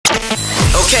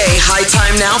Okay, high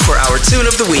time now for our tune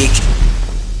of the week.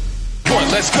 One,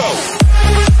 let's go.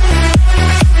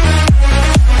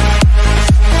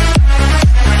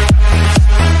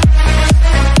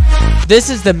 This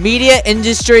is the Media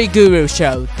Industry Guru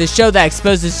Show, the show that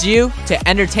exposes you to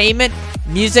entertainment,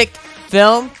 music,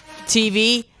 film,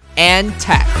 TV, and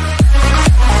tech.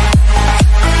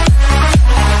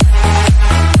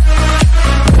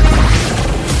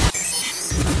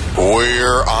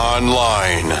 We're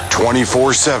online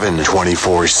 24/7.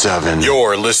 24/7.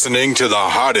 You're listening to the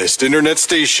hottest internet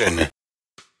station.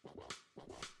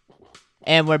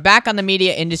 And we're back on the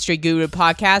Media Industry Guru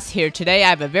podcast. Here today, I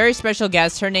have a very special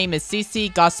guest. Her name is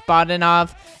Sisi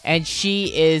Gospodinov, and she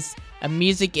is a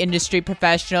music industry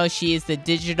professional. She is the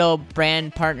digital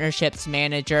brand partnerships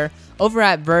manager over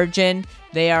at Virgin.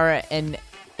 They are an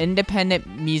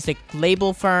independent music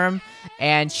label firm,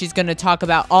 and she's going to talk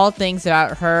about all things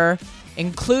about her,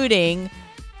 including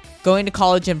going to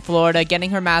college in Florida,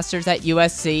 getting her master's at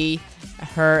USC,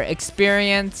 her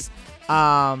experience,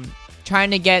 trying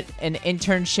to get an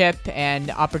internship and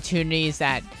opportunities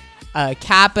at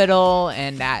Capital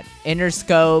and at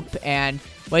Interscope, and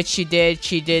what she did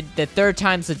the third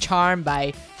time's the charm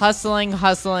by hustling,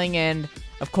 and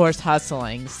of course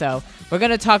hustling. So we're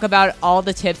going to talk about all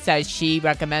the tips that she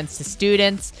recommends to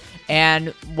students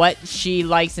and what she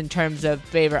likes in terms of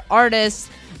favorite artists.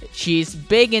 She's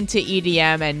big into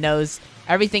EDM and knows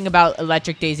everything about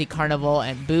Electric Daisy Carnival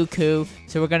and Buku.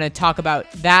 So we're going to talk about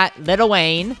that, Lil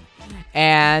Wayne,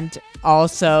 and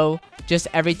also just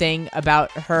everything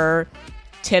about her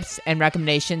tips and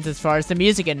recommendations as far as the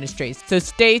music industry. So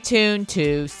stay tuned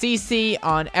to Sisi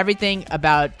on everything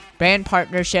about brand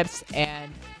partnerships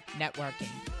and networking.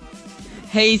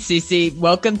 Hey Sisi,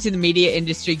 welcome to the Media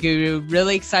Industry Guru.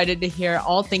 Really excited to hear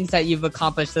all things that you've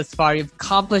accomplished thus far. You've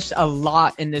accomplished a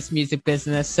lot in this music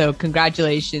business, so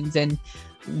congratulations, and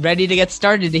ready to get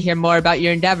started to hear more about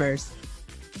your endeavors.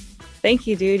 Thank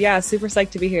you, dude. Yeah, super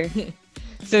psyched to be here.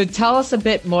 So tell us a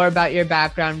bit more about your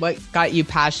background. What got you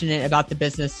passionate about the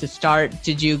business to start?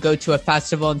 Did you go to a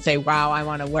festival and say, wow, I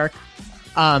want to work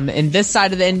in this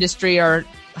side of the industry, or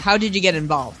how did you get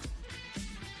involved?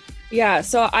 Yeah,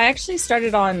 so I actually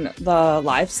started on the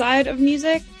live side of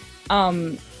music.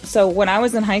 So when I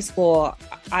was in high school,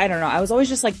 I don't know, I was always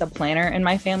just like the planner in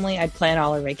my family. I'd plan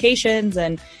all our vacations,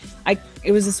 and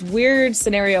it was this weird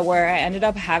scenario where I ended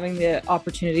up having the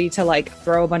opportunity to like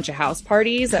throw a bunch of house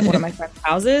parties at one of my friends'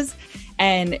 houses.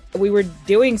 And we were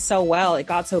doing so well. It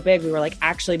got so big. We were like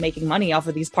actually making money off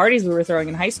of these parties we were throwing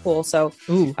in high school. So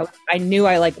I knew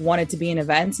I like wanted to be in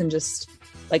events and just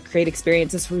like create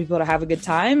experiences for people to have a good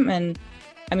time. And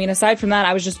I mean, aside from that,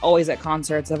 I was just always at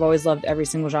concerts. I've always loved every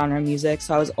single genre of music.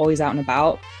 So I was always out and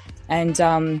about. And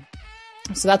so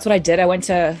that's what I did. I went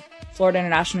to Florida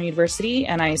International University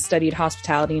and I studied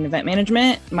hospitality and event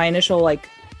management. My initial like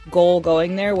goal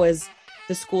going there was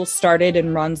the school started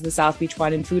and runs the South Beach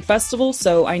Wine and Food Festival.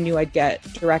 So I knew I'd get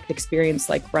direct experience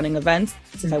like running events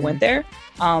if I went there.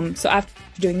 So after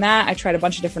doing that, I tried a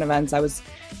bunch of different events. I was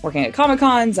working at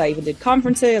Comic-Cons. I even did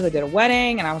conferences. I did a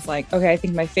wedding, and I was like, okay, I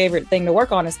think my favorite thing to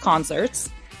work on is concerts.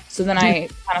 So then I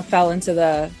kind of fell into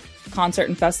the concert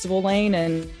and festival lane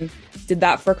and did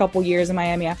that for a couple years in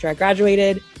Miami after I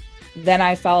graduated. Then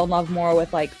I fell in love more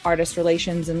with like artist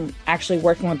relations and actually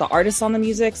working with the artists on the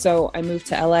music. So I moved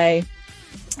to LA,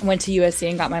 went to USC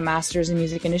and got my master's in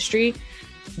music industry,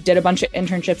 did a bunch of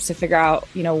internships to figure out,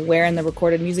 you know, where in the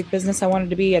recorded music business I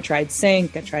wanted to be. I tried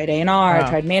sync, I tried A&R, I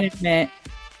tried management.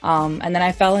 And then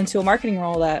I fell into a marketing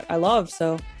role that I love.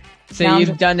 So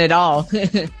you've done it all.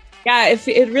 Yeah,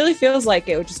 it really feels like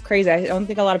it, which is crazy. I don't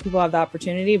think a lot of people have the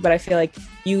opportunity, but I feel like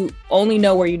you only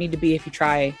know where you need to be if you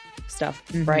try stuff,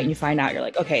 right? And you find out, you're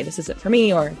like, okay, this isn't for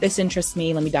me, or this interests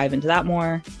me. Let me dive into that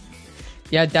more.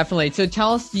 Yeah, definitely. So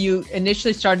tell us, you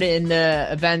initially started in the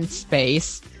event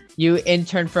space. You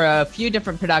interned for a few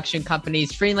different production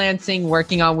companies, freelancing,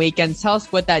 working on weekends. Tell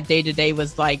us what that day-to-day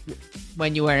was like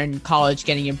when you were in college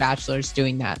getting your bachelor's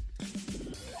doing that.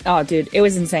 Oh, dude, it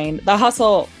was insane. The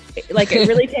hustle, like it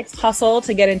really takes hustle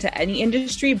to get into any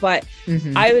industry. But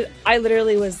I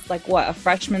literally was like, a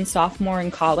freshman, sophomore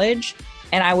in college.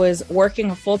 And I was working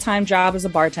a full-time job as a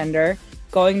bartender,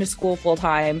 going to school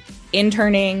full-time,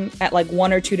 interning at like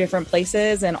one or two different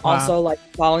places, and also like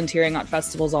volunteering at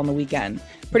festivals on the weekend.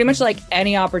 Pretty much like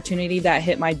any opportunity that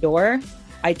hit my door,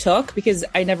 I took, because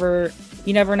you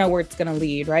never know where it's going to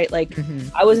lead, right? Like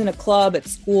I was in a club at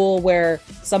school where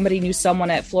somebody knew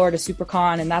someone at Florida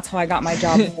SuperCon, and that's how I got my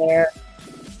job there.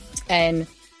 And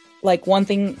like one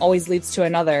thing always leads to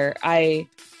another. I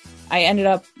I ended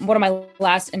up, one of my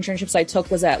last internships I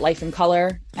took was at Life in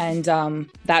Color. And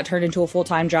that turned into a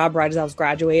full-time job right as I was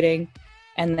graduating.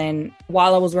 And then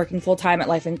while I was working full-time at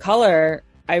Life in Color,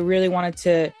 I really wanted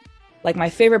to, like, my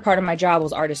favorite part of my job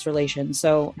was artist relations.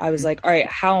 So I was like, all right,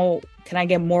 how can I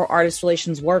get more artist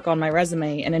relations work on my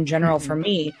resume and in general for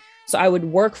me? So I would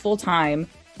work full-time.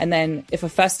 And then if a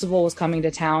festival was coming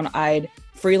to town, I'd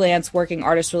freelance working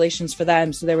artist relations for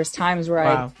them. So there was times where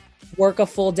I'd work a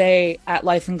full day at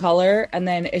Life in Color. And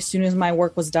then as soon as my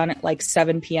work was done at like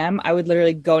 7 p.m., I would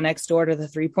literally go next door to the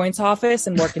 3 Points office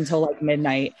and work until like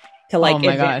midnight to like, oh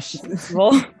my gosh.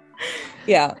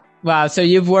 Yeah. Wow. So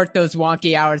you've worked those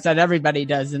wonky hours that everybody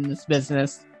does in this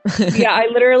business. Yeah. I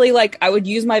literally I would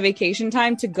use my vacation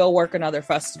time to go work another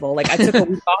festival. Like I took a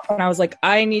week off and I was like,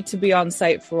 I need to be on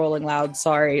site for Rolling Loud.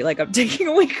 Sorry. Like I'm taking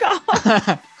a week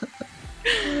off.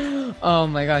 Oh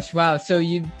my gosh. Wow. So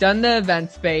you've done the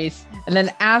event space, and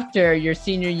then after your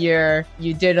senior year,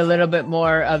 you did a little bit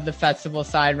more of the festival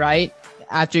side, right?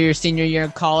 After your senior year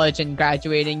in college and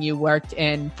graduating, you worked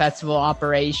in festival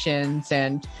operations,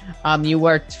 and you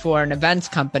worked for an events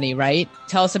company, right?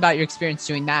 Tell us about your experience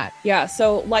doing that. Yeah.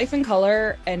 So Life in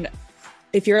Color, and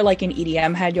if you're like an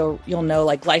EDM head, you'll know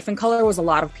like Life in Color was a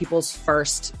lot of people's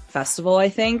first festival, I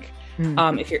think.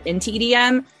 If you're into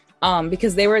EDM.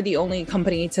 Because they were the only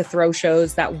company to throw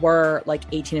shows that were like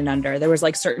 18 and under. There was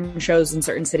like certain shows in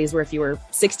certain cities where if you were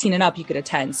 16 and up, you could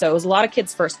attend. So it was a lot of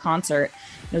kids' first concert.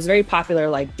 It was very popular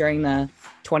like during the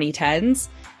 2010s.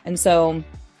 And so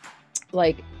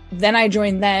like then I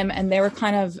joined them, and they were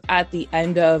kind of at the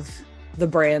end of the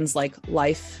brand's like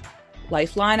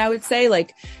lifeline, I would say.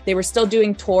 Like they were still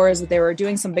doing tours, they were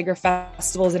doing some bigger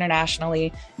festivals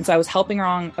internationally. And so I was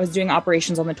I was doing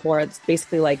operations on the tour. It's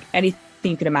basically like anything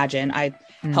you could imagine. I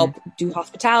help do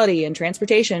hospitality and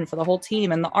transportation for the whole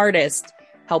team and the artist,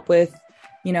 help with,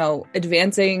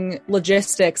 advancing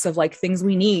logistics of like things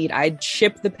we need. I'd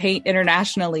ship the paint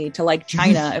internationally to like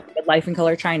China, if we had Life in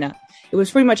Color China. It was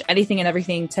pretty much anything and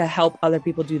everything to help other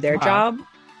people do their job.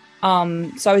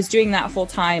 So I was doing that full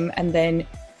time, and then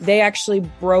they actually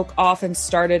broke off and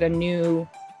started a new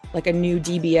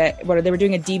DBA. They were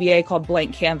doing a DBA called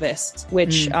Blank Canvas,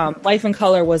 which Life in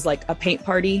Color was like a paint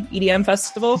party EDM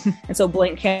festival. And so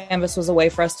Blank Canvas was a way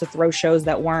for us to throw shows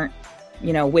that weren't,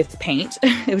 with paint.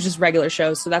 It was just regular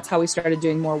shows. So that's how we started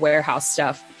doing more warehouse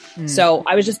stuff. So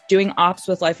I was just doing ops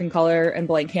with Life in Color and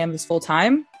Blank Canvas full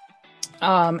time.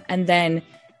 And then,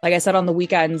 like I said, on the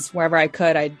weekends, wherever I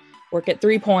could, I'd work at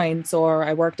 3 Points, or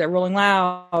I worked at Rolling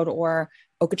Loud or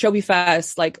Okeechobee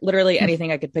Fest, like literally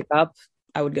anything I could pick up,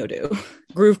 I would go do.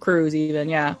 Groove Cruise even,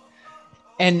 yeah.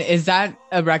 And is that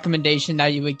a recommendation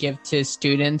that you would give to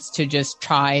students to just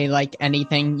try like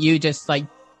anything? You just like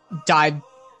dive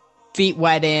feet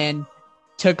wet in,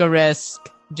 took a risk,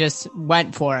 just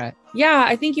went for it. Yeah,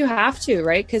 I think you have to,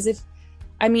 right? Because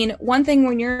one thing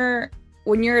when you're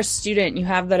a student, you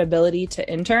have that ability to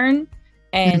intern,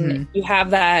 and you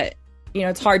have that,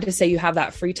 it's hard to say you have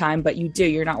that free time, but you do.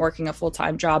 You're not working a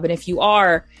full-time job. And if you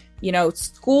are,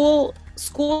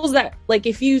 schools that like,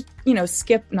 if you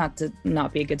skip, not to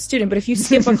not be a good student, but if you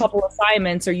skip a couple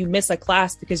assignments or you miss a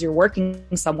class because you're working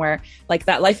somewhere, like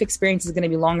that life experience is going to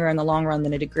be longer in the long run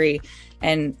than a degree.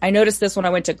 And I noticed this when I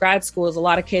went to grad school, is a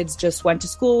lot of kids just went to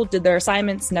school, did their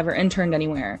assignments, never interned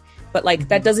anywhere. But like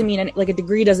that doesn't mean a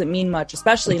degree doesn't mean much,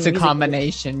 especially it's in a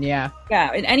combination. Yeah,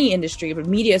 in any industry, but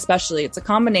media especially, it's a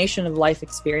combination of life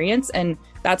experience, and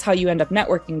that's how you end up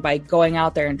networking, by going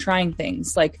out there and trying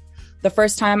things. Like the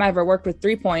first time I ever worked with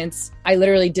 3 Points, I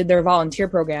literally did their volunteer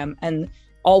program, and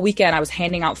all weekend I was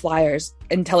handing out flyers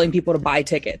and telling people to buy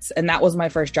tickets, and that was my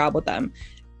first job with them.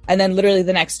 And then literally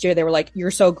the next year they were like, "You're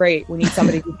so great, we need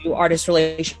somebody to do artist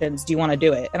relations, do you want to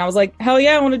do it?" And I was like, hell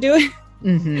yeah, I want to do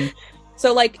it.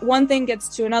 So like one thing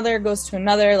gets to another, goes to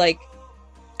another, like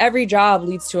every job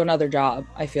leads to another job,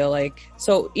 I feel like.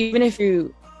 So even if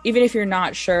you're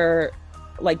not sure,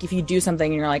 like if you do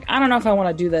something and you're like, I don't know if I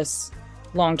want to do this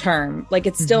long term, like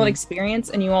it's still an experience,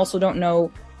 and you also don't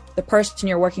know the person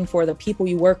you're working for, the people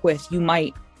you work with,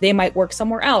 they might work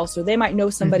somewhere else, or they might know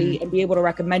somebody and be able to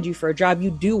recommend you for a job you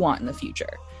do want in the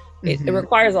future. It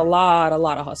requires a lot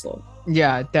of hustle.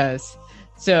 Yeah, it does.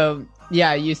 So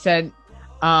yeah, you said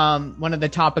one of the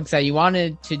topics that you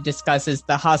wanted to discuss is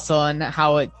the hustle, and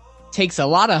how it takes a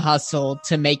lot of hustle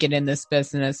to make it in this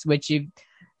business, which you've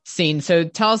seen. So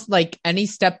tell us like any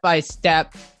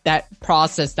step-by-step that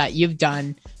process that you've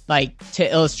done, like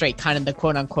to illustrate kind of the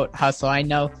quote unquote hustle. I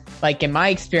know like in my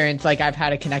experience, like I've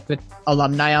had to connect with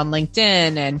alumni on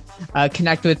LinkedIn and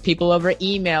connect with people over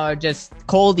email or just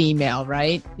cold email,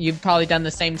 right? You've probably done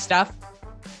the same stuff.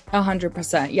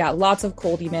 100%. Yeah. Lots of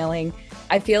cold emailing.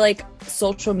 I feel like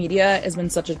social media has been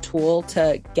such a tool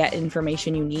to get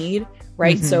information you need,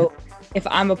 right? So if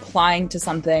I'm applying to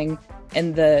something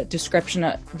and the description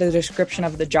of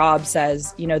the job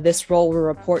says, you know, this role will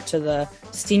report to the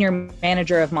senior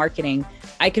manager of marketing,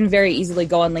 I can very easily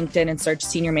go on LinkedIn and search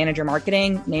senior manager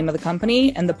marketing, name of the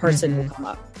company, and the person will come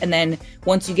up. And then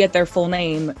once you get their full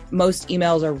name, most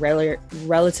emails are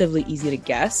relatively easy to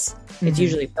guess. It's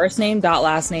usually first name, dot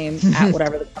last name, at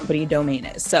whatever the company domain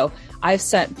is. So I've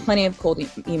sent plenty of cold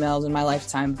emails in my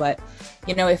lifetime. But,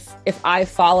 you know, if I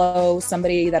follow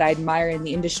somebody that I admire in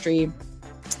the industry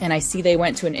and I see they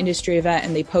went to an industry event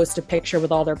and they post a picture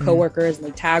with all their coworkers and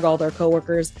they tag all their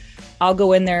coworkers, I'll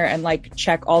go in there and like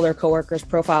check all their coworkers'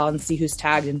 profile and see who's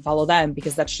tagged and follow them,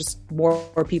 because that's just more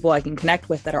people I can connect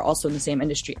with that are also in the same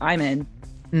industry I'm in.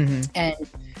 And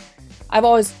I've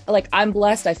always, like, I'm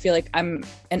blessed. I feel like I'm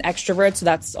an extrovert, so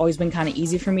that's always been kind of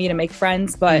easy for me to make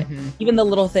friends. But even the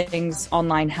little things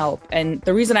online help. And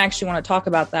the reason I actually want to talk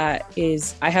about that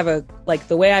is I have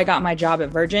the way I got my job at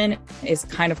Virgin is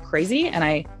kind of crazy. And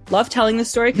I love telling this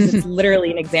story because it's literally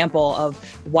an example of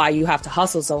why you have to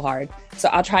hustle so hard. So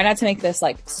I'll try not to make this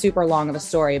like super long of a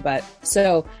story. But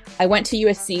so I went to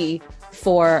USC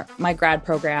for my grad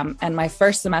program, and my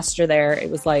first semester there, it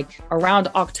was like around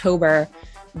October.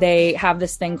 They have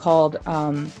this thing called,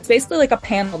 it's basically like a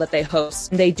panel that they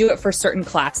host. They do it for certain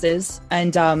classes.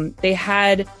 And they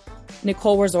had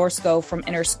Nicole Wazorsko from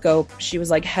Interscope. She was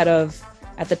like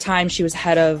at the time, she was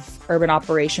head of urban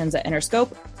operations at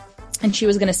Interscope. And she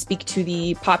was going to speak to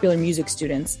the popular music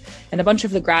students. And a bunch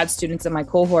of the grad students in my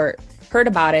cohort heard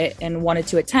about it and wanted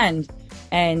to attend.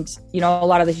 And, you know, a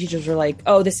lot of the teachers were like,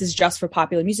 oh, this is just for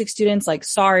popular music students. Like,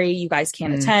 sorry, you guys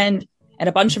can't attend. And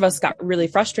a bunch of us got really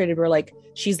frustrated. We're like,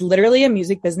 she's literally a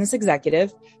music business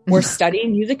executive. We're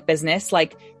studying music business.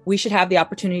 Like, we should have the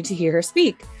opportunity to hear her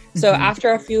speak. So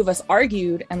after a few of us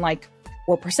argued and like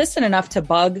were persistent enough to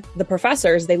bug the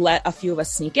professors, they let a few of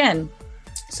us sneak in.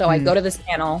 So I go to this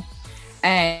panel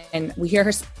and we hear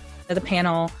her at the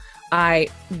panel. I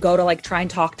go to like try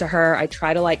and talk to her. I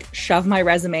try to like shove my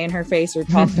resume in her face or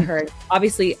talk to her.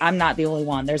 Obviously, I'm not the only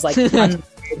one. There's like tons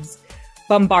of kids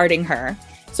bombarding her.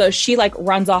 So she like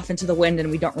runs off into the wind and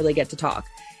we don't really get to talk.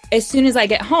 As soon as I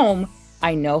get home,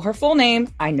 I know her full name.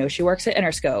 I know she works at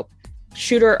Interscope.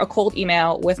 Shoot her a cold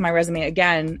email with my resume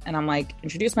again. And I'm like,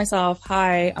 introduce myself.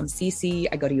 Hi, I'm Sisi.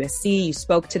 I go to USC. You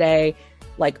spoke today.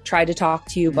 Like, tried to talk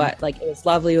to you, but like, it was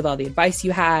lovely with all the advice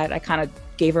you had. I kind of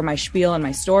gave her my spiel and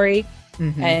my story.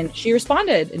 And she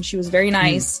responded and she was very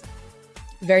nice.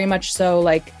 Very much so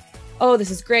like, oh,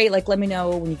 this is great. Like, let me know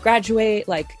when you graduate.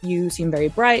 Like, you seem very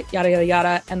bright, yada, yada,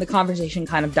 yada. And the conversation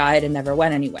kind of died and never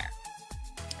went anywhere.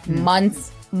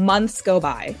 Months go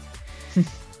by.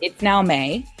 It's now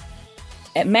May.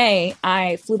 At May,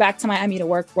 I flew back to Miami to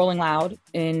work Rolling Loud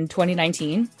in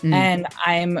 2019. And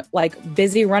I'm like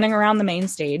busy running around the main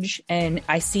stage. And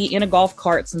I see in a golf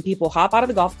cart, some people hop out of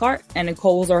the golf cart and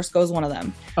Nicole Wazorsko is one of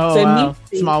them. Oh, so wow.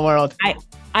 Small world.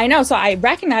 I know. So I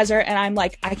recognize her and I'm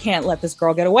like, I can't let this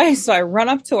girl get away. So I run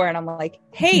up to her and I'm like,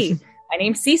 hey, my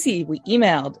name's Sisi. We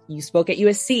emailed. You spoke at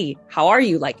USC. How are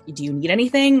you? Like, do you need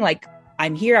anything? Like,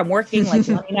 I'm here. I'm working. Like,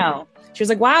 let me know. She was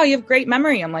like, wow, you have great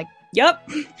memory. I'm like, yep.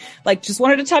 Like, just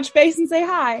wanted to touch base and say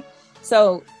hi.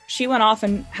 So she went off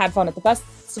and had fun at the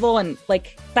festival. And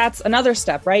like, that's another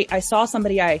step, right? I saw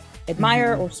somebody I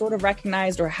admire or sort of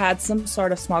recognized or had some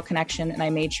sort of small connection. And I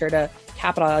made sure to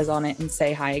capitalize on it and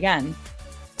say hi again.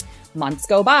 Months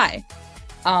go by.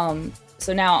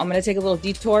 So now I'm going to take a little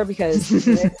detour because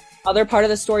the other part of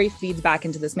the story feeds back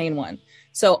into this main one.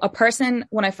 So a person,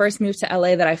 when I first moved to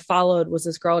LA that I followed was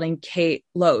this girl named Kate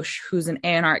Loesch, who's an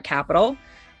A&R at Capitol,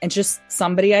 and just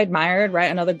somebody I admired, right?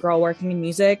 Another girl working in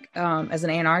music as an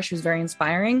A&R. She was very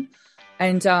inspiring.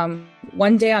 And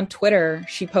one day on Twitter,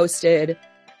 she posted,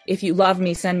 if you love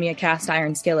me, send me a cast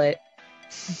iron skillet.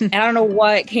 And I don't know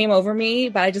what came over me,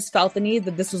 but I just felt the need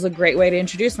that this was a great way to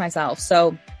introduce myself.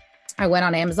 So I went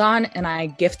on Amazon and I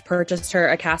gift purchased her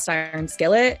a cast iron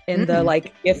skillet. In the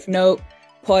like gift note,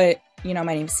 put, you know,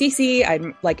 my name's Sisi.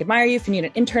 I like admire you. If you need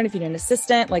an intern, if you need an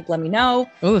assistant, like let me know.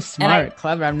 Oh, smart,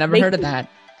 clever. I've never heard of that.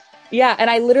 Yeah, and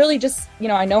I literally just, you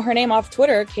know, I know her name off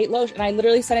Twitter, Kate Loesch, and I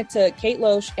literally sent it to Kate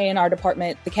Loesch, A&R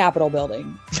department, the Capitol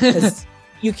building, because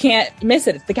you can't miss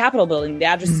it. It's the Capitol building. The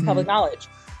address is public knowledge.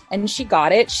 And she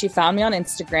got it. She found me on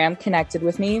Instagram, connected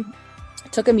with me,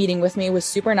 took a meeting with me, was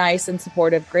super nice and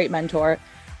supportive, great mentor.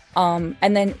 And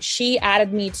then she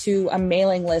added me to a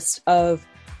mailing list of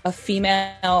a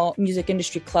female music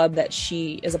industry club that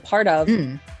she is a part of.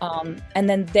 And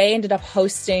then they ended up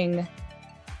hosting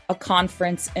a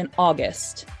conference in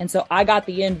August. And so I got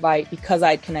the invite because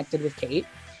I'd connected with Kate.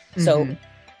 So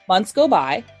months go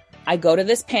by. I go to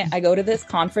this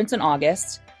conference in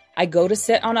August. I go to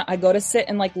sit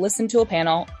and like listen to a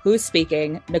panel. Who's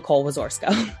speaking? Nicole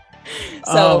Wazorsko.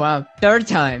 Oh, wow. Third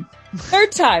time.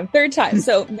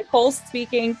 So Nicole's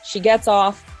speaking. She gets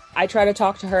off. I try to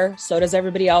talk to her. So does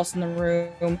everybody else in the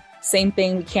room. Same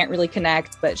thing. We can't really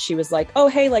connect, but she was like, oh,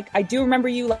 hey, like, I do remember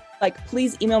you. Like,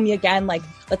 please email me again. Like,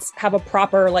 let's have a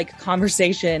proper like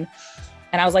conversation.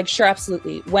 And I was like, sure,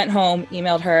 absolutely. Went home,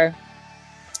 emailed her,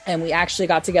 and we actually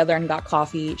got together and got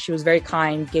coffee. She was very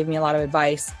kind, gave me a lot of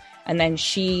advice. And then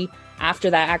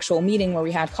after that actual meeting where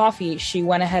we had coffee, she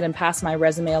went ahead and passed my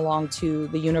resume along to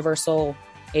the Universal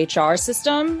HR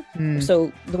system.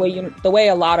 So the way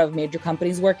a lot of major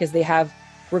companies work is they have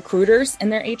recruiters in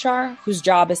their HR whose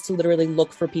job is to literally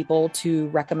look for people to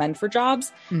recommend for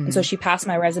jobs. And so she passed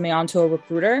my resume on to a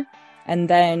recruiter. And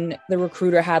then the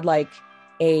recruiter had like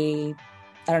an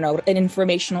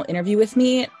informational interview with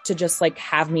me to just like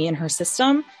have me in her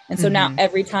system. And so now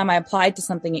every time I applied to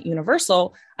something at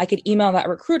Universal, I could email that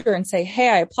recruiter and say, hey,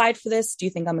 I applied for this. Do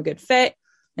you think I'm a good fit?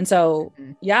 And so,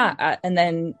 and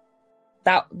then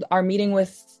my meeting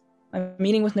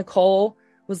with Nicole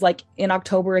was like in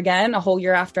October again, a whole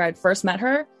year after I'd first met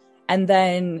her. And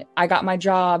then I got my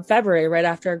job February, right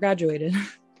after I graduated.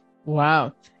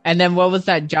 Wow. And then what was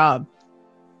that job?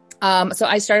 So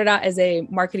I started out as a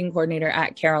marketing coordinator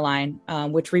at Caroline,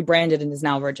 which rebranded and is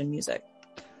now Virgin Music.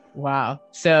 Wow.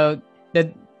 So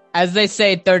as they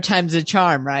say, third time's a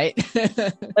charm, right?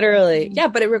 Literally. Yeah.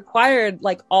 But it required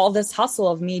like all this hustle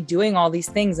of me doing all these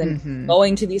things and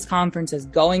going to these conferences,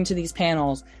 going to these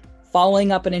panels,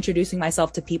 following up and introducing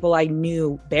myself to people I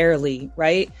knew barely,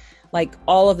 right? Like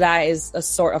all of that is a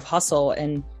sort of hustle,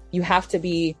 and you have to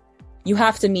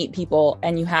meet people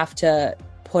and you have to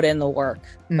put in the work,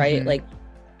 right? Like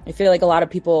I feel like a lot of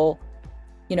people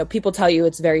tell you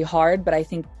it's very hard, but I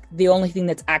think the only thing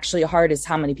that's actually hard is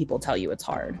how many people tell you it's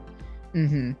hard.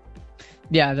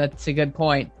 Yeah, that's a good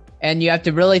point. And you have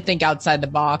to really think outside the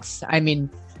box. I mean,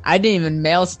 I didn't even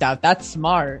mail stuff. That's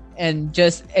smart. And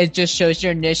it just shows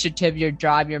your initiative, your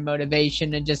drive, your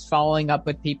motivation, and just following up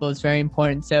with people is very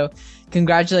important. So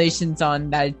congratulations on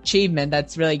that achievement.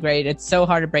 That's really great. It's so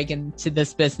hard to break into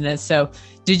this business. So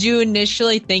did you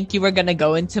initially think you were going to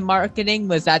go into marketing?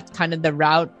 Was that kind of the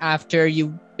route after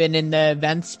you've been in the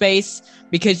event space?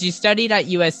 Because you studied at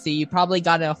USC, you probably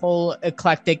got a whole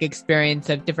eclectic experience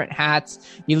of different hats.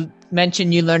 You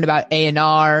mentioned you learned about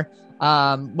A&R.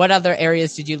 What other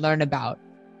areas did you learn about?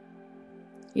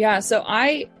 Yeah, so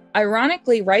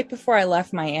ironically, right before I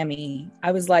left Miami,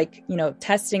 I was like,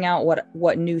 testing out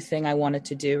what new thing I wanted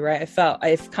to do, right?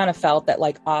 I kind of felt that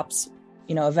like ops,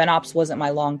 event ops wasn't my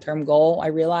long-term goal, I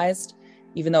realized,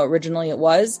 even though originally it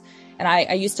was. And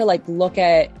I used to like look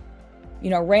at,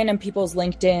 random people's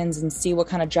LinkedIns and see what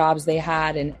kind of jobs they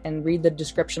had and read the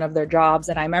description of their jobs.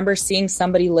 And I remember seeing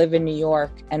somebody live in New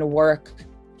York and work,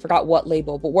 forgot what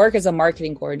label, but work as a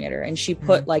marketing coordinator. And she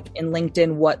put like in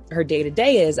LinkedIn what her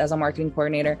day-to-day is as a marketing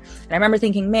coordinator. And I remember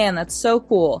thinking, man, that's so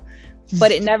cool.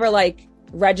 But it never like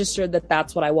registered that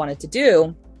that's what I wanted to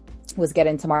do, was get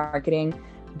into marketing.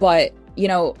 But,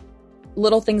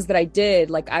 little things that I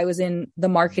did, like I was in the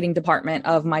marketing department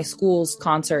of my school's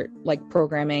concert, like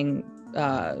programming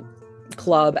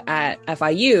club at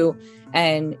FIU.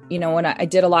 And, when I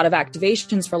did a lot of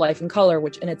activations for Life in Color,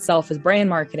 which in itself is brand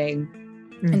marketing.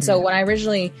 And so when I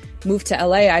originally moved to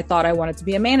LA, I thought I wanted to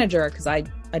be a manager because I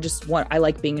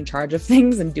like being in charge of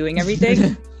things and doing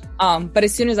everything. But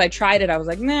as soon as I tried it, I was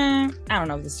like, nah, I don't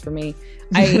know if this is for me.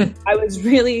 I was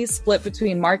really split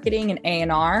between marketing and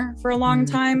A&R for a long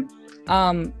time.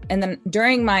 And then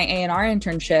during my A&R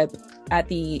internship, at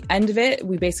the end of it,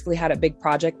 we basically had a big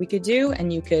project we could do,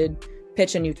 and you could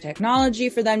pitch a new technology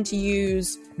for them to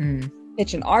use,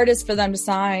 pitch an artist for them to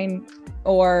sign,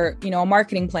 or, a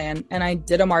marketing plan. And I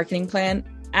did a marketing plan,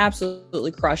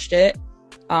 absolutely crushed it.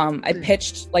 I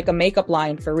pitched like a makeup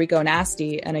line for Rico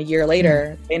Nasty, and a year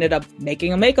later, they ended up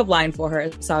making a makeup line for her.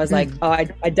 So I was like, oh,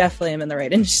 I definitely am in the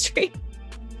right industry.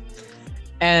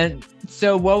 And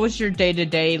so what was your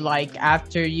day-to-day like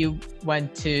after you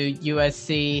went to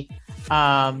USC?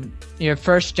 Your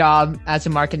first job as a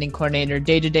marketing coordinator,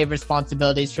 day-to-day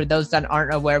responsibilities for those that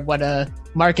aren't aware what a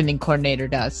marketing coordinator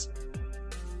does.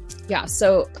 Yeah,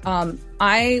 so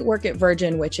I work at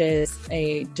Virgin, which is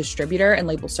a distributor and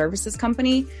label services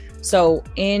company. So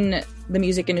in the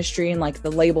music industry and like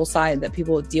the label side that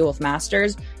people deal with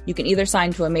masters, you can either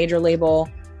sign to a major label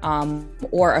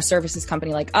or a services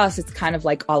company like us. It's kind of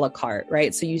like a la carte,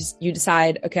 right? So you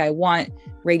decide, okay, I want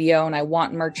radio and I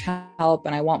want merch help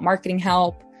and I want marketing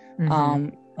help. I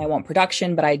want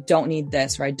production, but I don't need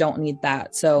this or I don't need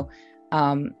that. So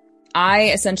I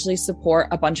essentially support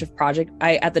a bunch of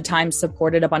I at the time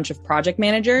supported a bunch of project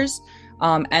managers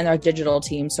and our digital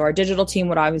team. So our digital team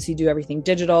would obviously do everything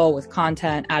digital with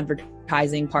content,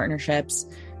 advertising, partnerships.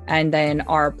 And then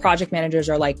our project managers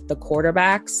are like the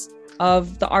quarterbacks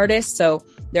of the artists. So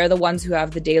they're the ones who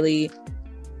have the daily,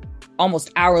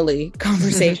 almost hourly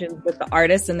conversations with the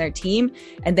artists and their team.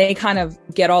 And they kind of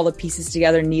get all the pieces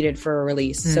together needed for a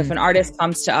release. So if an artist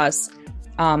comes to us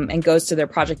and goes to their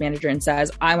project manager and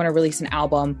says, I want to release an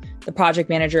album, the project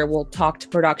manager will talk to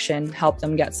production, help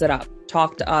them get set up,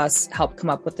 talk to us, help come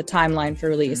up with the timeline for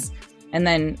release. And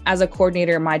then as a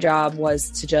coordinator, my job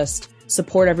was to just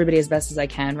support everybody as best as I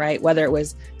can, right? Whether it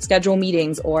was schedule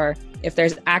meetings or if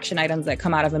there's action items that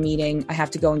come out of a meeting, I have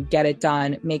to go and get it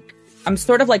done. I'm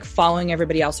sort of like following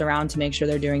everybody else around to make sure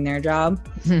they're doing their job,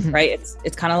 right?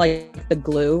 It's kind of like the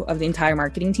glue of the entire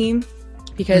marketing team,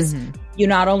 because you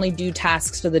not only do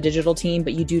tasks for the digital team,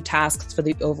 but you do tasks for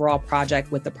the overall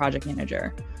project with the project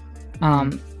manager.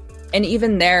 And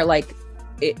even there, like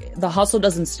the hustle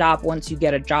doesn't stop once you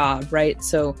get a job, right?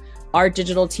 So our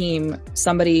digital team,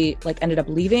 somebody like ended up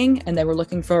leaving and they were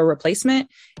looking for a replacement.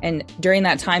 And during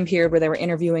that time period where they were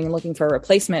interviewing and looking for a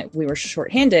replacement, we were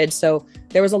shorthanded. So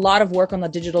there was a lot of work on the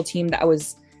digital team there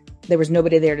was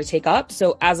nobody there to take up.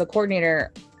 So as a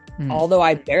coordinator, although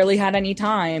I barely had any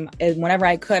time, and whenever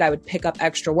I could, I would pick up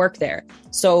extra work there.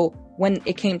 So when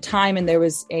it came time and there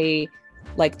was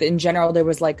in general, there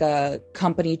was like a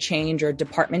company change or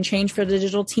department change for the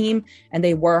digital team, and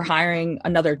they were hiring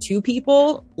another 2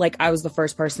 people, like I was the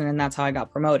first person, and that's how I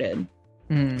got promoted.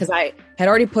 Because I had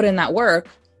already put in that work.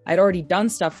 I'd already done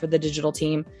stuff for the digital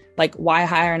team. Like, why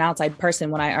hire an outside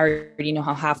person when I already know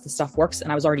how half the stuff works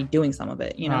and I was already doing some of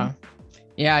it, you know?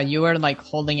 Yeah, you were like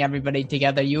holding everybody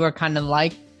together. You were kind of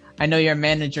like, I know you're a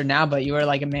manager now, but you were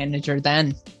like a manager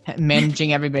then,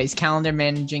 managing everybody's calendar,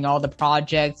 managing all the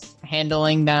projects,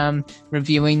 handling them,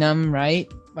 reviewing them,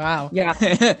 right? Wow. Yeah.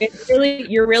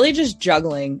 You're really just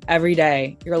juggling every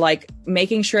day. You're like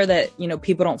making sure that,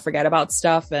 people don't forget about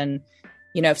stuff. And,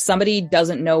 if somebody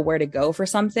doesn't know where to go for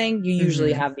something, you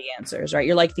usually have the answers, right?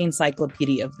 You're like the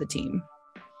encyclopedia of the team.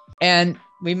 And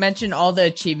we mentioned all the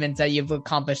achievements that you've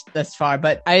accomplished thus far,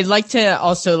 but I'd like to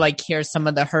also hear some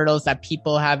of the hurdles that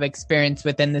people have experienced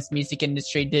within this music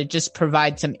industry to just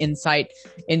provide some insight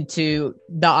into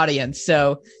the audience.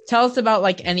 So tell us about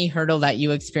any hurdle that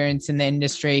you experience in the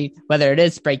industry, whether it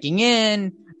is breaking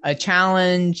in, a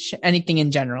challenge, anything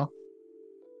in general.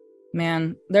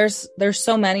 Man, there's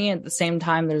so many. At the same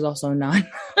time, there's also none.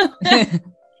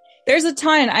 There's a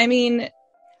ton. I mean,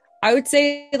 I would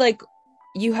say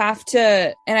you have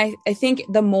to, and I think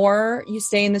the more you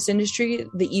stay in this industry,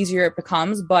 the easier it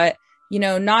becomes. But,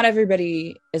 not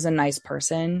everybody is a nice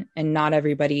person and not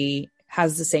everybody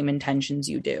has the same intentions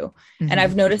you do. And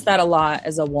I've noticed that a lot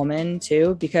as a woman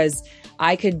too, because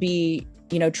I could be,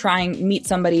 meet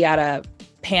somebody at a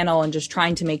panel and just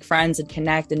trying to make friends and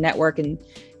connect and network and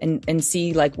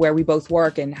see where we both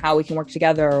work and how we can work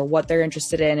together or what they're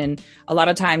interested in. And a lot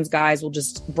of times guys will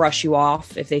just brush you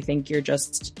off if they think you're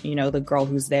just, the girl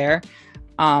who's there.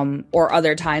 Or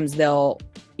other times they'll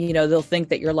think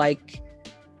that you're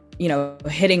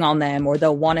hitting on them, or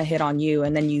they'll want to hit on you.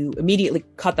 And then you immediately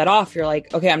cut that off. You're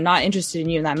like, okay, I'm not interested in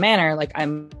you in that manner.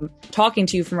 I'm talking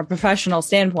to you from a professional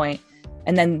standpoint.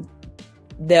 And then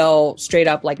they'll straight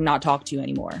up not talk to you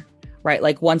anymore. Right.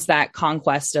 Once that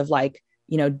conquest of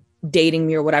dating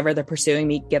me or whatever they're pursuing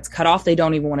me gets cut off, they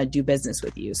don't even want to do business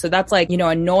with you. So that's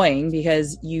annoying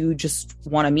because you just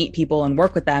want to meet people and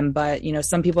work with them. But,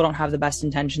 some people don't have the best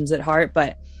intentions at heart,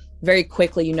 but very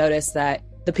quickly you notice that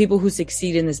the people who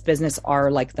succeed in this business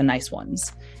are the nice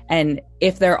ones. And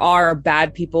if there are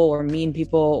bad people or mean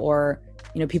people or,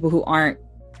 people who aren't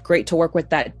great to work with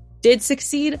that did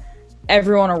succeed,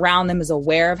 everyone around them is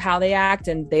aware of how they act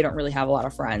and they don't really have a lot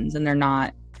of friends and they're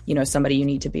not, somebody you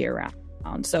need to be around.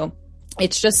 So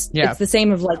it's just, it's the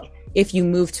same of if you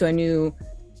move to a new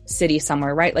city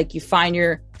somewhere, right? You find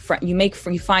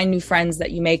you find new friends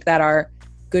that you make that are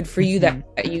good for you, that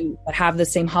have the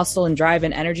same hustle and drive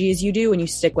and energy as you do, and you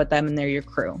stick with them and they're your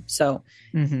crew. So,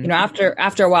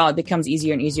 after a while, it becomes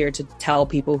easier and easier to tell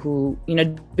people who,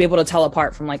 be able to tell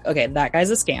apart from okay, that guy's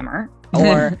a scammer,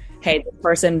 or hey, this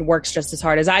person works just as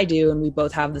hard as I do. And we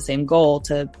both have the same goal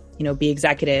to, be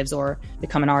executives or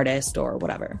become an artist or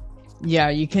whatever. Yeah,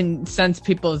 you can sense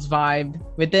people's vibe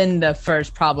within the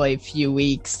first probably few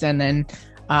weeks, and then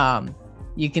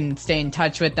you can stay in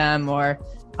touch with them, or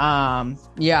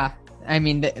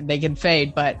they can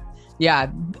fade, but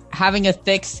having a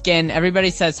thick skin,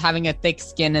 everybody says having a thick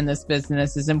skin in this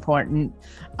business is important.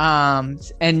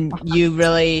 And you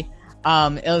really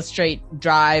illustrate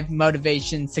drive,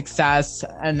 motivation, success,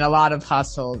 and a lot of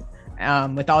hustle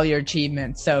with all your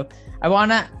achievements. So I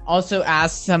want to also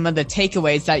ask some of the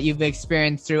takeaways that you've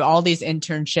experienced through all these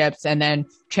internships and then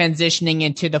transitioning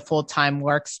into the full-time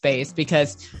workspace,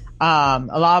 because a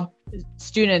lot of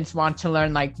students want to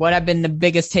learn like what have been the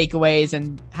biggest takeaways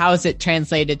and how is it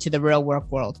translated to the real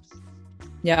work world?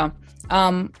 Yeah.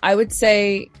 I would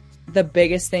say the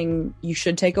biggest thing you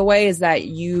should take away is that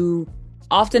you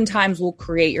oftentimes will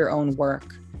create your own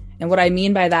work. And what I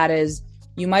mean by that is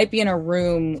you might be in a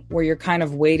room where you're kind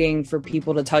of waiting for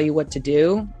people to tell you what to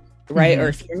do, right? Or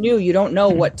if you're new, you don't know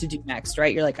what to do next,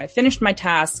 right? You're like, I finished my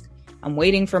task. I'm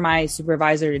waiting for my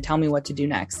supervisor to tell me what to do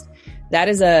next. That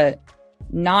is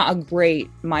not a great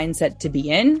mindset to be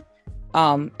in.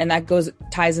 And that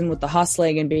ties in with the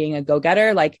hustling and being a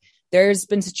go-getter. Like there's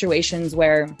been situations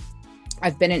where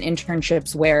I've been in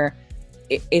internships where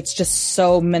it's just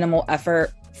so minimal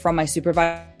effort from my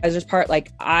supervisor's part.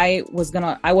 Like I wasn't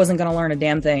gonna learn a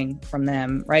damn thing from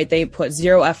them, right? They put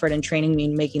zero effort in training me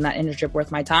and making that internship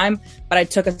worth my time, but I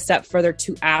took a step further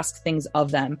to ask things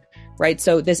of them, right?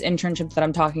 So this internship that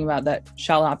I'm talking about that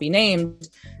shall not be named,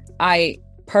 I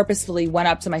purposefully went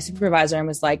up to my supervisor and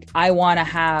was like, I want to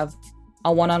have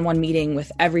a one-on-one meeting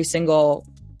with every single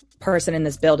person in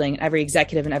this building, every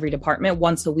executive in every department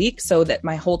once a week, so that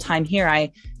my whole time here,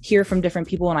 I hear from different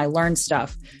people and I learn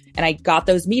stuff. And I got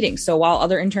those meetings. So while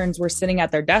other interns were sitting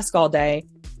at their desk all day,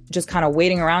 just kind of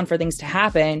waiting around for things to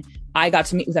happen, I got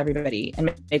to meet with everybody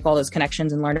and make all those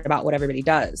connections and learn about what everybody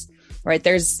does, right?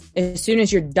 As soon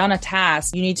as you're done a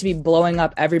task, you need to be blowing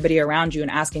up everybody around you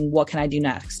and asking, what can I do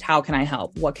next? How can I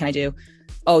help? What can I do?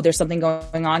 Oh, there's something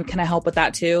going on. Can I help with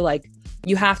that too? Like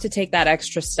you have to take that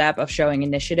extra step of showing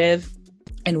initiative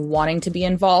and wanting to be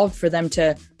involved for them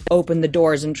to open the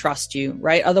doors and trust you,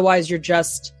 right? Otherwise you're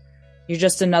just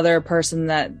another person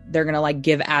that they're going to like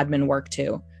give admin work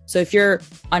to. So if you're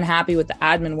unhappy with the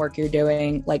admin work you're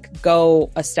doing, like go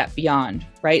a step beyond,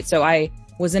 right? So I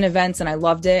was in events and I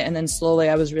loved it. And then slowly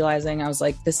I was realizing, I was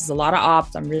like, this is a lot of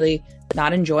ops. I'm really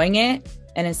not enjoying it.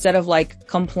 And instead of like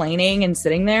complaining and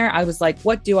sitting there, I was like,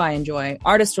 what do I enjoy?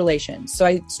 Artist relations. So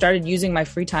I started using my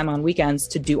free time on weekends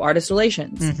to do artist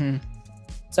relations. Mm-hmm.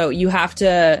 So you have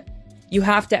to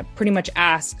pretty much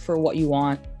ask for what you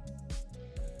want.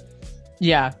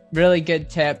 Yeah, really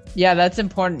good tip. Yeah, that's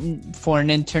important for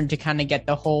an intern to kind of get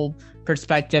the whole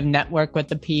perspective, network with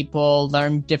the people,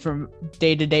 learn different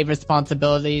day-to-day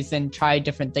responsibilities and try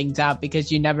different things out,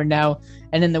 because you never know.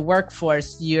 And in the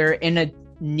workforce, you're in a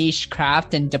niche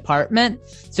craft and department,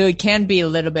 so it can be a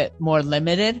little bit more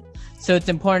limited. So it's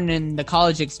important in the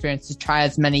college experience to try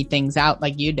as many things out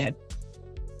like you did.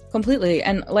 Completely.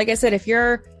 And like I said, if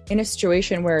you're in a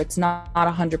situation where it's not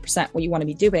 100% what you want to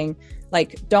be doing,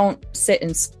 like don't sit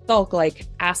and sulk, like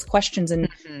ask questions and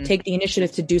take the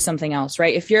initiative to do something else,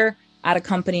 right? If you're at a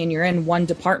company and you're in one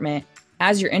department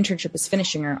as your internship is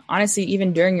finishing, or honestly,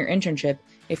 even during your internship,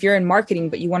 if you're in marketing,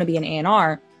 but you want to be an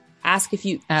A&R, ask if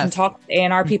you can talk to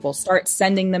A&R people, start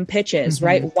sending them pitches,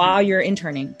 right? While you're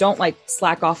interning. Don't like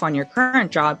slack off on your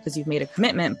current job because you've made a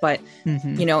commitment. But,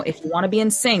 you know, if you want to be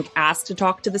in sync, ask to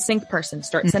talk to the sync person,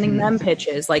 start sending them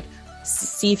pitches, like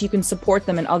see if you can support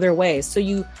them in other ways. So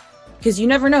because you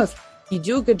never know, if you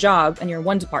do a good job and you're in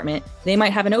one department, they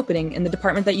might have an opening in the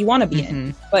department that you want to be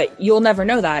in, but you'll never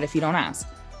know that if you don't ask.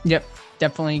 Yep.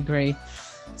 Definitely agree.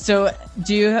 So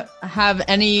do you have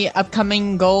any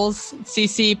upcoming goals,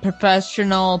 Sisi,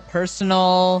 professional,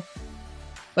 personal?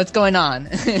 What's going on?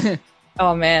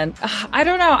 Oh, man. I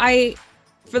don't know.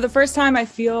 For the first time, I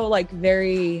feel like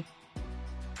very,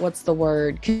 what's the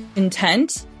word?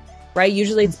 Content, right?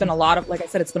 Usually it's been a lot of, like I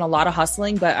said, it's been a lot of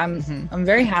hustling, but I'm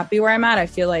very happy where I'm at. I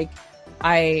feel like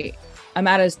I'm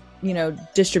at a,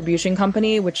 distribution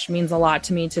company, which means a lot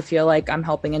to me to feel like I'm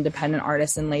helping independent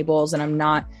artists and labels, and I'm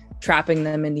not trapping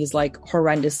them in these like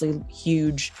horrendously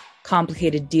huge,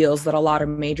 complicated deals that a lot of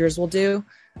majors will do.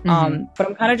 But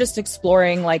I'm kind of just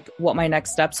exploring like what my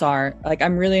next steps are. Like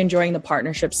I'm really enjoying the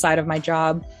partnership side of my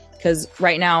job, because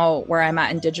right now where I'm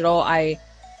at in digital, I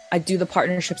do the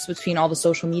partnerships between all the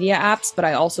social media apps, but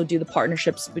I also do the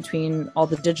partnerships between all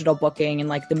the digital booking and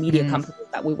like the media companies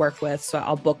that we work with. So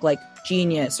I'll book like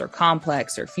Genius or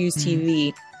Complex or Fuse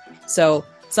TV. So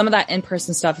some of that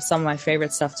in-person stuff is some of my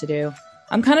favorite stuff to do.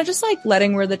 I'm kind of just like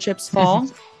letting where the chips fall.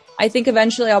 I think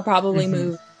eventually I'll probably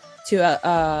move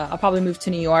to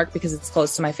New York because it's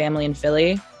close to my family in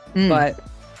Philly. But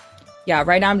yeah,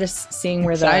 right now I'm just seeing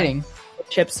where the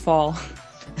chips fall.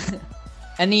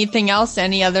 Anything else?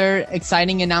 Any other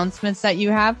exciting announcements that you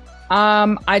have?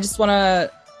 I just want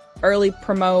to early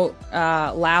promote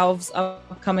Lauv's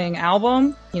upcoming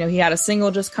album. You know, he had a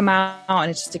single just come out, and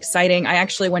it's just exciting. I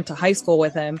actually went to high school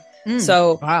with him.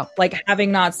 So wow. Like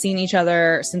having not seen each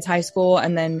other since high school,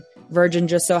 and then Virgin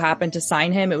just so happened to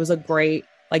sign him. It was a great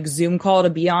like Zoom call to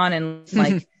be on and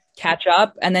like catch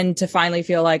up. And then to finally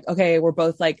feel like, okay, we're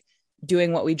both like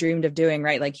doing what we dreamed of doing,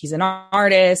 right? Like he's an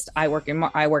artist, I work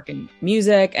in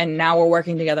music, and now we're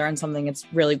working together on something. It's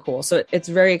really cool. So it's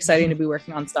very exciting to be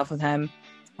working on stuff with him.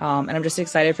 And I'm just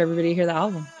excited for everybody to hear the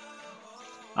album.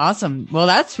 Awesome. Well,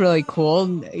 that's really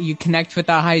cool. You connect with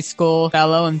a high school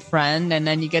fellow and friend, and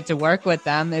then you get to work with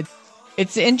them.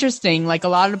 It's interesting. Like a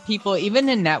lot of people, even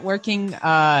in networking,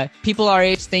 people our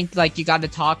age think like you got to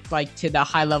talk like to the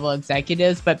high level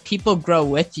executives, but people grow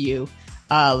with you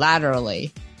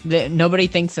laterally. Nobody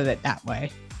thinks of it that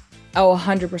way. Oh,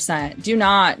 100%. Do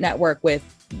not network with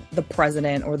the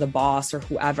president or the boss or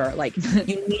whoever. Like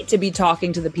you need to be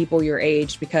talking to the people your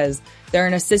age, because they're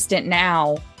an assistant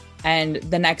now and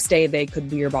the next day they could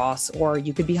be your boss, or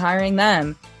you could be hiring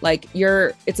them. Like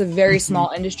it's a very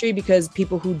small industry, because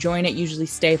people who join it usually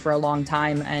stay for a long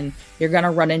time, and you're going to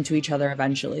run into each other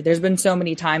eventually. There's been so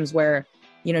many times where,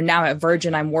 you know, now at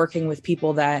Virgin, I'm working with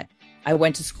people that I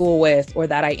went to school with or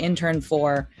that I interned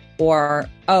for, or,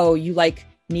 oh, you like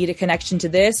need a connection to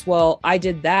this? Well, I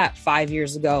did that 5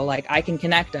 years ago. Like I can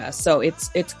connect us. So it's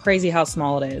crazy how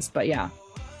small it is. But yeah,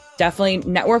 definitely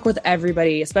network with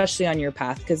everybody, especially on your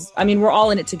path. Because I mean, we're all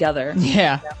in it together.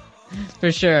 Yeah,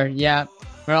 for sure. Yeah.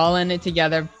 We're all in it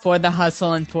together for the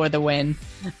hustle and for the win.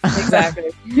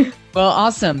 Exactly. Well,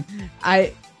 awesome.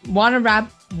 I want to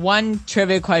wrap one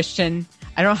trivia question.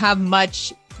 I don't have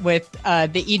much with the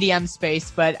EDM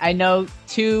space, but I know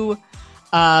two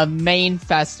main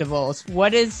festivals.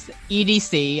 What is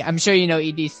EDC? I'm sure you know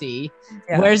EDC.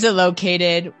 Yeah. Where's it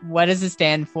located? What does it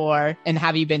stand for? And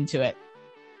have you been to it?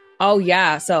 Oh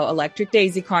yeah. So Electric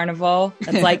Daisy Carnival.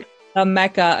 That's like the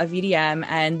mecca of EDM,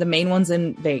 and the main one's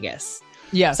in Vegas.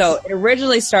 Yes. So it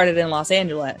originally started in Los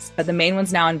Angeles, but the main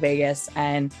one's now in Vegas.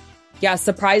 And yeah,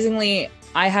 surprisingly,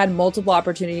 I had multiple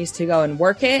opportunities to go and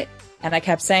work it. And I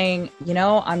kept saying, you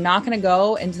know, I'm not going to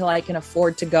go until I can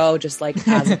afford to go, just like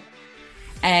as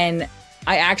And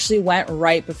I actually went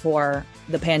right before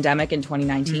the pandemic in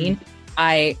 2019.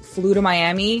 I flew to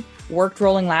Miami, worked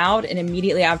Rolling Loud, and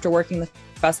immediately after working the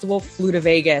festival, flew to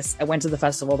Vegas. I went to the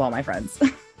festival with all my friends.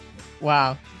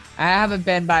 Wow. I haven't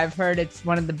been, but I've heard it's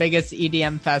one of the biggest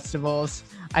EDM festivals.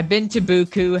 I've been to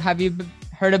Buku. Have you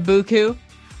heard of Buku?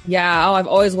 Yeah. Oh, I've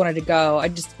always wanted to go.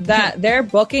 Their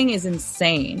booking is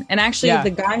insane. And actually,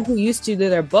 the guy who used to do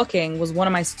their booking was one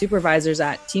of my supervisors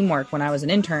at Teamwork when I was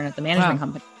an intern at the management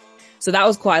company. So that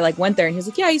was cool. I like went there and he was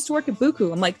like, yeah, I used to work at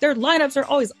Buku. I'm like, their lineups are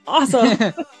always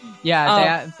awesome.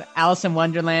 Yeah. Alice in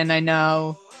Wonderland, I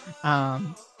know.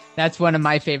 That's one of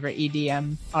my favorite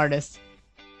EDM artists.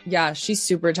 Yeah, she's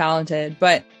super talented.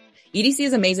 But EDC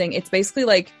is amazing. It's basically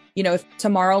like, you know, if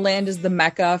Tomorrowland is the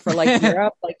mecca for like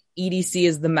Europe, like EDC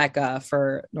is the mecca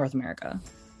for North America.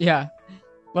 Yeah.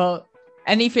 Well,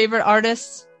 any favorite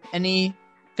artists? Any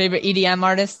favorite EDM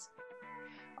artists?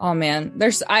 Oh man,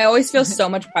 I always feel so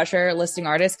much pressure listing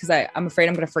artists because I'm afraid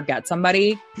I'm going to forget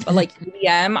somebody. But like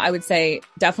EDM, I would say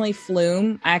definitely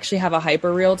Flume. I actually have a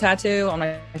Hyperreal tattoo on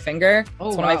my finger. It's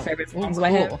one of my favorite songs by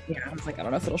him. Yeah, I was like, I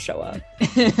don't know if it'll show up.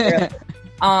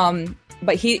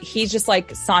 But he's just like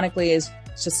sonically is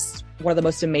just one of the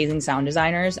most amazing sound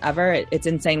designers ever. It's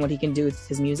insane what he can do with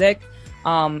his music.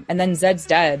 And then Zed's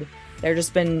Dead. They've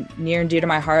just been near and dear to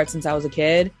my heart since I was a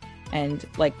kid. And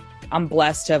like, I'm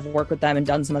blessed to have worked with them and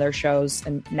done some of their shows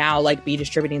and now like be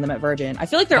distributing them at Virgin. I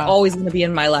feel like they're always going to be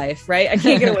in my life, right? I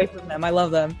can't get away from them. I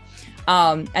love them.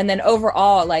 And then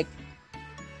overall, like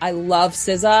I love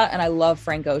SZA and I love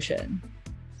Frank Ocean.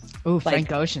 Ooh,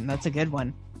 Frank Ocean. That's a good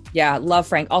one. Yeah. Love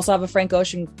Frank. Also have a Frank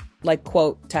Ocean like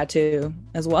quote tattoo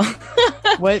as well.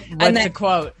 What's the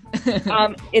quote?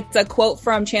 It's a quote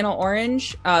from Channel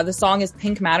Orange. The song is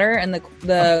Pink Matter and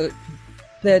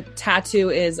the tattoo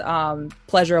is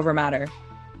Pleasure Over Matter.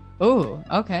 Oh,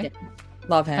 okay. Yeah,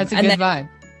 love him. That's a good vibe.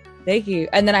 Thank you.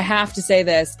 And then I have to say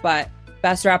this, but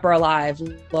best rapper alive,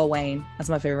 Lil Wayne. That's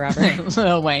my favorite rapper.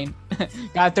 Lil Wayne.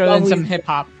 Gotta throw in some hip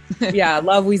hop. Yeah,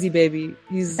 love Wheezy Baby.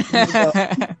 He's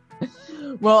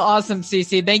Well, awesome,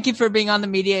 Sisi. Thank you for being on the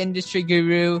Media Industry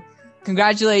Guru.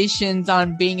 Congratulations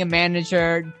on being a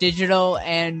manager, digital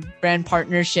and brand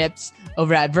partnerships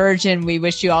over at Virgin. We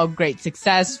wish you all great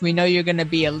success. We know you're going to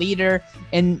be a leader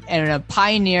and a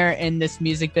pioneer in this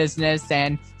music business.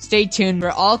 And stay tuned for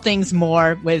all things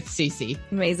more with Sisi.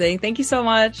 Amazing. Thank you so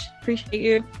much. Appreciate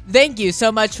you. Thank you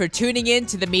so much for tuning in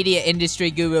to the Media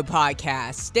Industry Guru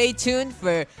podcast. Stay tuned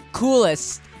for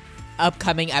coolest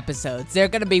upcoming episodes. They're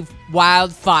gonna be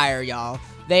wildfire, y'all.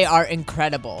 They are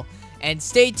incredible. And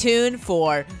stay tuned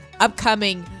for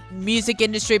upcoming music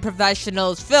industry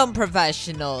professionals, film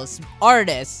professionals,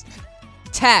 artists,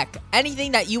 tech,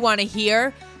 anything that you want to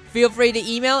hear. Feel free to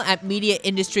email at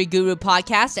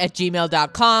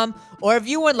mediaindustrygurupodcast@gmail.com. Or if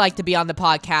you would like to be on the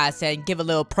podcast and give a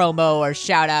little promo or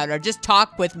shout out or just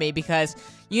talk with me, because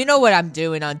you know what I'm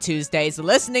doing on Tuesdays,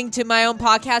 listening to my own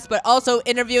podcast, but also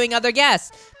interviewing other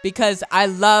guests, because I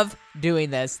love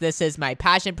doing this. This is my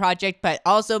passion project, but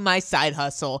also my side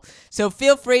hustle. So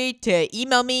feel free to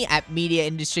email me at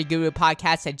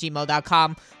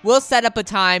mediaindustrygurupodcast@gmail.com. We'll set up a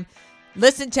time.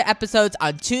 Listen to episodes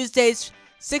on Tuesdays,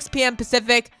 6 p.m.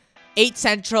 Pacific, 8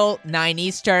 Central, 9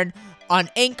 Eastern, on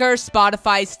Anchor,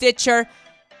 Spotify, Stitcher,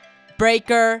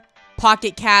 Breaker,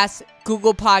 Pocket Cast,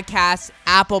 Google Podcasts,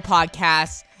 Apple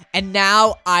Podcasts, and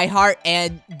now iHeart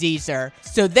and Deezer.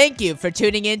 So thank you for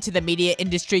tuning in to the Media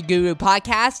Industry Guru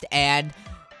Podcast, and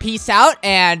peace out,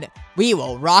 and we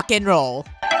will rock and roll.